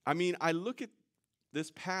 I mean, I look at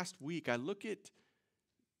this past week, I look at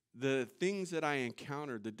the things that I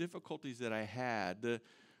encountered, the difficulties that I had,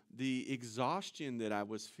 the exhaustion that I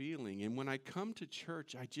was feeling. And when I come to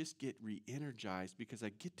church, I just get re-energized because I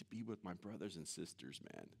get to be with my brothers and sisters,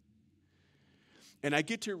 man. And I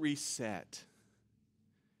get to reset.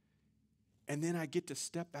 And then I get to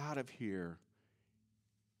step out of here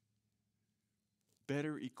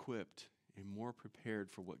better equipped and more prepared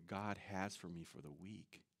for what God has for me for the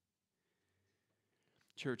week.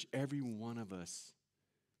 Church, every one of us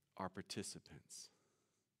are participants.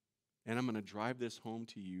 And I'm going to drive this home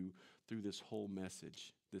to you through this whole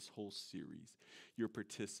message, this whole series. You're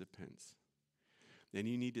participants. And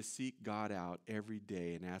you need to seek God out every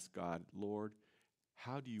day and ask God, Lord,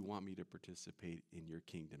 how do you want me to participate in your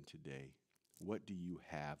kingdom today? What do you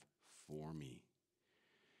have for me?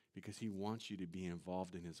 Because he wants you to be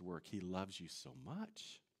involved in his work. He loves you so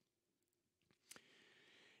much.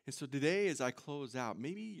 And so today, as I close out,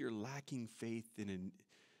 maybe you're lacking faith in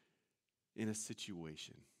a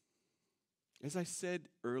situation. As I said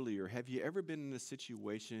earlier, have you ever been in a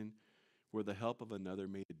situation where the help of another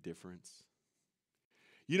made a difference?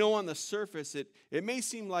 You know, on the surface, it may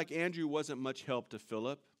seem like Andrew wasn't much help to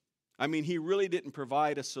Philip. I mean, he really didn't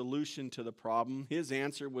provide a solution to the problem. His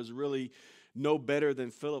answer was really no better than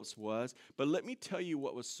Philip's was. But let me tell you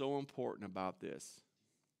what was so important about this.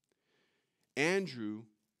 Andrew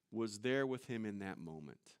was there with him in that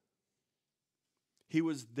moment. He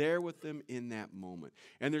was there with them in that moment.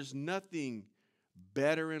 And there's nothing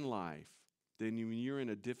better in life than when you're in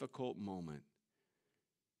a difficult moment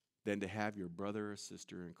than to have your brother or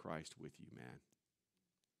sister in Christ with you, man.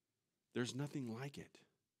 There's nothing like it.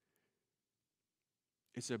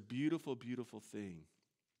 It's a beautiful, beautiful thing.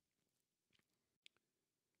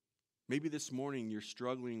 Maybe this morning you're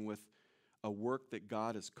struggling with a work that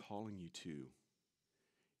God is calling you to.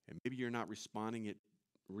 And maybe you're not responding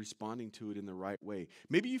to it in the right way.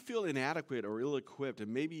 Maybe you feel inadequate or ill-equipped,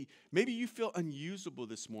 and maybe you feel unusable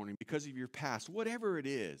this morning because of your past. Whatever it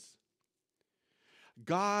is,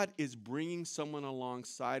 God is bringing someone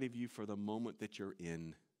alongside of you for the moment that you're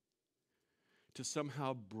in to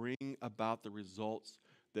somehow bring about the results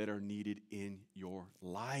that are needed in your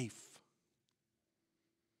life.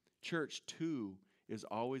 Church, 2 is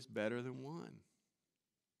always better than 1.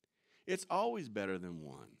 It's always better than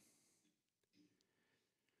 1.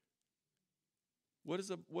 What does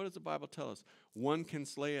the Bible tell us? 1 can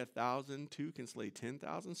slay 1,000, 2 can slay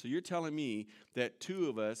 10,000. So you're telling me that 2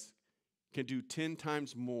 of us can do 10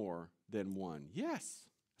 times more than 1. Yes,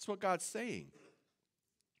 that's what God's saying.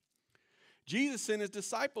 Jesus sent his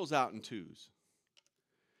disciples out in 2s.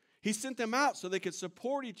 He sent them out so they could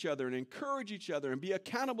support each other and encourage each other and be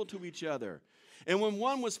accountable to each other. And when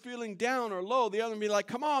one was feeling down or low, the other would be like,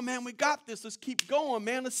 come on, man, we got this. Let's keep going,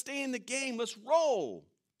 man. Let's stay in the game. Let's roll.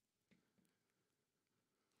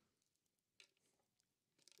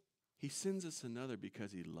 He sends us another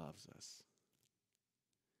because he loves us.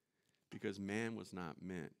 Because man was not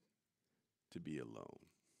meant to be alone.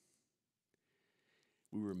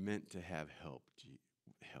 We were meant to have help,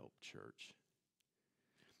 church.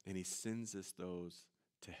 And he sends us those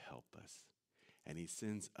to help us. And he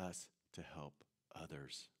sends us to help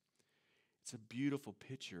others. It's a beautiful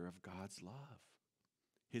picture of God's love.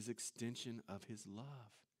 His extension of his love.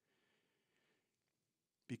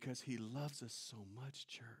 Because he loves us so much,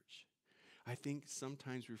 church. I think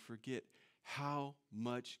sometimes we forget how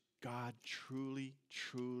much God truly,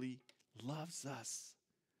 truly loves us.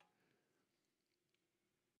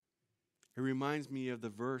 It reminds me of the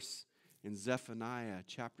verse in Zephaniah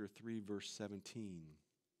chapter 3, verse 17.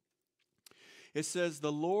 It says,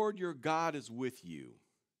 the Lord your God is with you,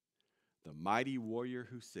 the mighty warrior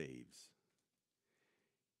who saves.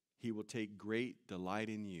 He will take great delight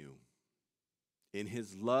in you. In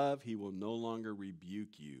his love, he will no longer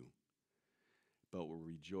rebuke you, but will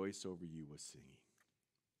rejoice over you with singing.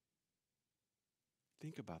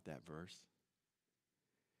 Think about that verse.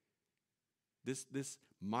 This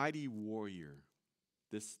mighty warrior,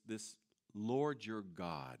 this Lord your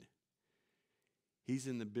God, he's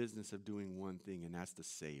in the business of doing one thing, and that's to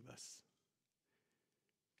save us.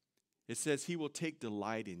 It says he will take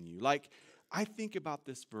delight in you. Like, I think about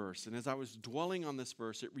this verse, and as I was dwelling on this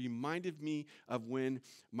verse, it reminded me of when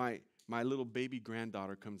my little baby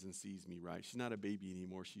granddaughter comes and sees me, right? She's not a baby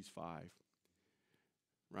anymore. She's 5,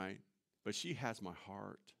 right? But she has my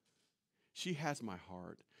heart. She has my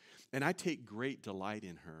heart. And I take great delight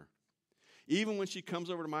in her. Even when she comes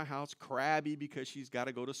over to my house crabby because she's got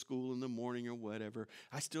to go to school in the morning or whatever,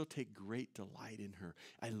 I still take great delight in her.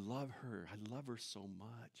 I love her. I love her so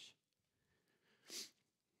much.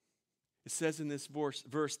 It says in this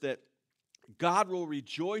verse that God will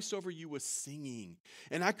rejoice over you with singing.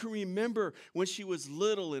 And I can remember when she was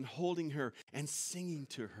little and holding her and singing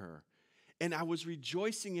to her. And I was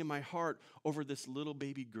rejoicing in my heart over this little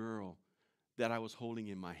baby girl that I was holding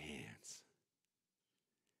in my hands.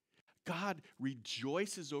 God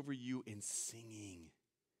rejoices over you in singing.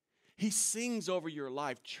 He sings over your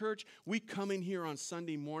life. Church, we come in here on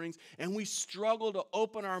Sunday mornings and we struggle to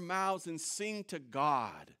open our mouths and sing to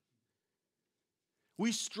God.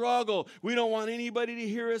 We struggle. We don't want anybody to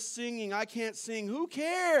hear us singing. I can't sing. Who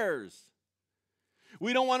cares?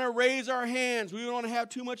 We don't want to raise our hands. We don't want to have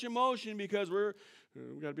too much emotion because we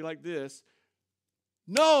got to be like this.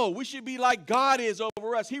 No, we should be like God is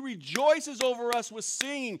over us. He rejoices over us with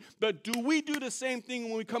singing. But do we do the same thing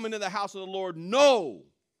when we come into the house of the Lord? No.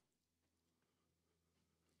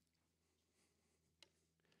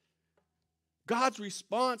 God's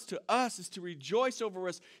response to us is to rejoice over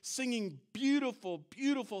us, singing beautiful,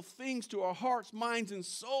 beautiful things to our hearts, minds, and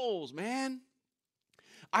souls, man.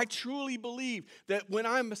 I truly believe that when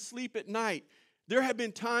I'm asleep at night, there have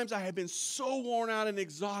been times I have been so worn out and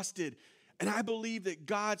exhausted, and I believe that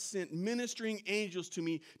God sent ministering angels to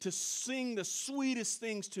me to sing the sweetest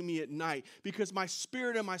things to me at night, because my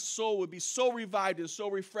spirit and my soul would be so revived and so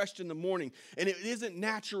refreshed in the morning. And it isn't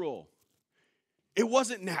natural. It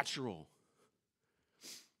wasn't natural.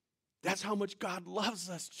 That's how much God loves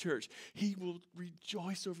us, church. He will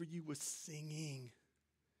rejoice over you with singing.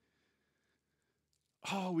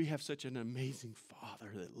 Oh, we have such an amazing Father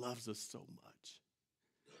that loves us so much,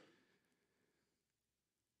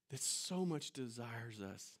 that so much desires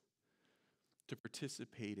us to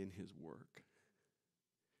participate in his work.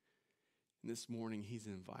 And this morning, he's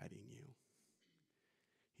inviting you.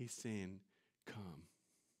 He's saying, come.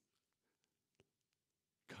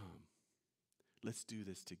 Come. Let's do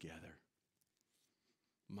this together.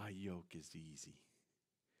 My yoke is easy,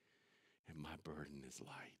 and my burden is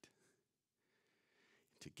light.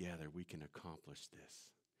 Together, we can accomplish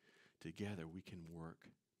this. Together, we can work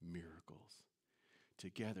miracles.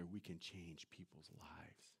 Together, we can change people's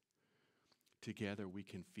lives. Together, we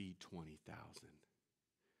can feed 20,000.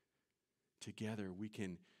 Together, we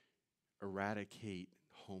can eradicate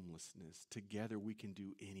homelessness. Together, we can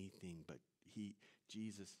do anything. But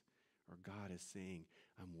Jesus, or God is saying,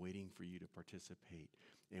 I'm waiting for you to participate.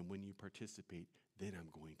 And when you participate, then I'm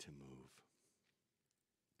going to move.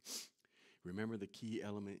 Remember, the key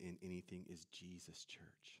element in anything is Jesus,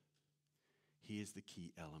 church. He is the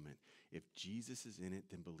key element. If Jesus is in it,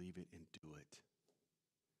 then believe it and do it.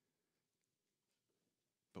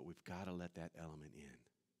 But we've got to let that element in.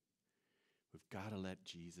 We've got to let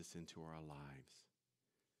Jesus into our lives.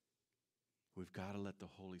 We've got to let the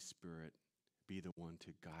Holy Spirit be the one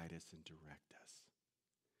to guide us and direct us.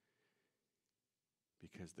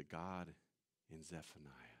 Because the God in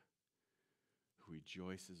Zephaniah, who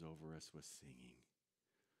rejoices over us with singing,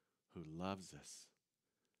 who loves us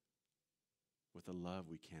with a love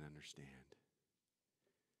we can't understand,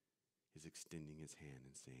 is extending his hand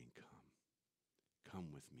and saying, come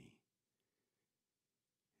with me.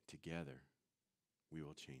 Together, we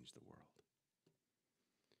will change the world.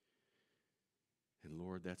 And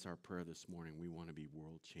Lord, that's our prayer this morning. We want to be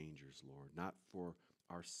world changers, Lord, not for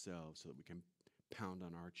ourselves so that we can pound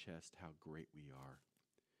on our chest how great we are,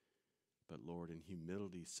 but Lord, in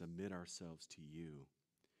humility, submit ourselves to you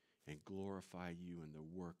and glorify you in the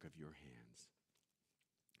work of your hands.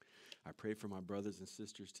 I pray for my brothers and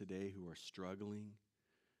sisters today who are struggling,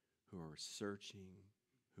 who are searching,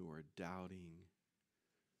 who are doubting,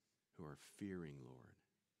 who are fearing, Lord,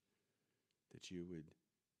 that you would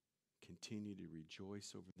continue to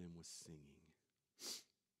rejoice over them with singing,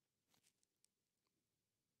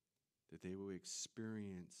 that they will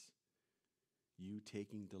experience you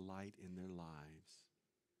taking delight in their lives.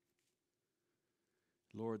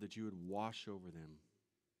 Lord, that you would wash over them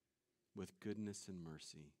with goodness and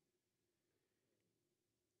mercy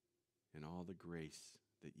and all the grace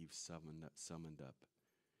that you've summoned up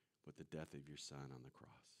with the death of your Son on the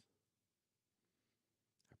cross.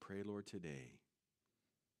 I pray, Lord, today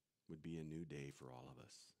would be a new day for all of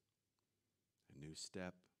us, a new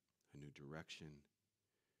step, a new direction,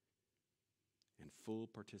 and full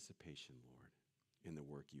participation, Lord, in the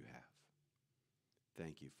work you have.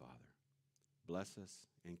 Thank you, Father. Bless us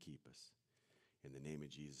and keep us. In the name of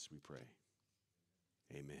Jesus we pray.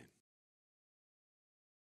 Amen.